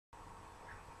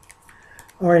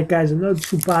All right, guys, another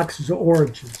 2 boxes of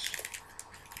Origins.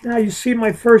 Now, you see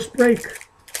my first break.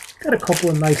 Got a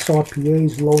couple of nice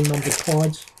RPAs, low number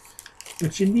cards.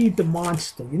 But you need the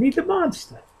monster. You need the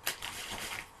monster.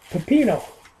 Pepino,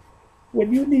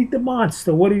 when you need the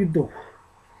monster, what do?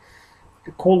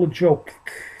 You call a joke.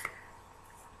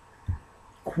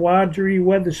 Quadri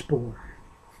Weatherspoon.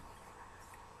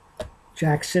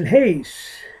 Jackson Hayes.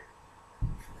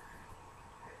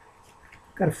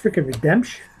 Got a freaking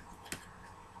redemption.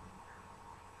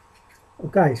 Oh,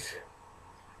 guys.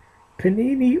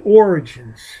 Panini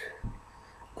Origins.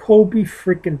 Kobe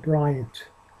freaking Bryant.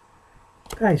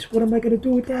 Guys, what am I going to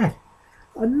do with that?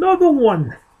 Another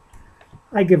one.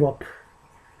 I give up.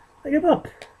 I give up.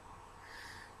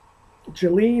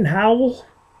 Jalene Howell.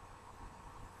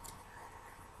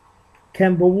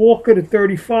 Kemba Walker to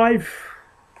 35.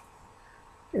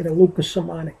 And a Lucas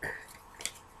Samanic.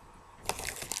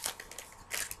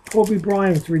 Kobe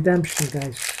Bryant redemption,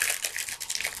 guys.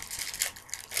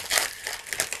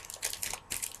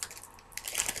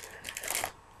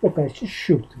 Look, guys, just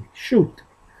shoot me. Shoot.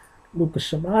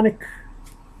 Lucas Samanic.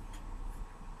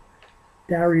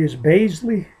 Darius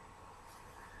Baisley.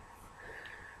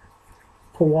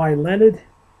 Kawhi Leonard.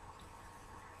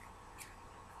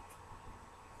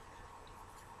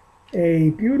 A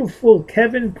beautiful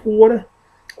Kevin Porter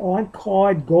on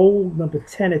card gold number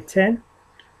 10 of 10.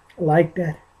 I like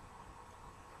that.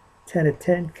 10 of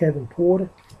 10, Kevin Porter.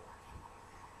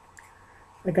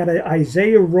 I got an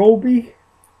Isaiah Roby.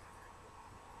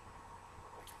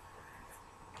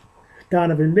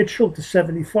 Donovan Mitchell to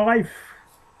 75.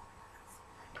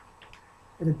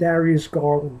 And a Darius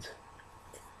Garland.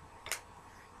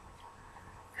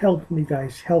 Help me,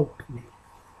 guys. Help me.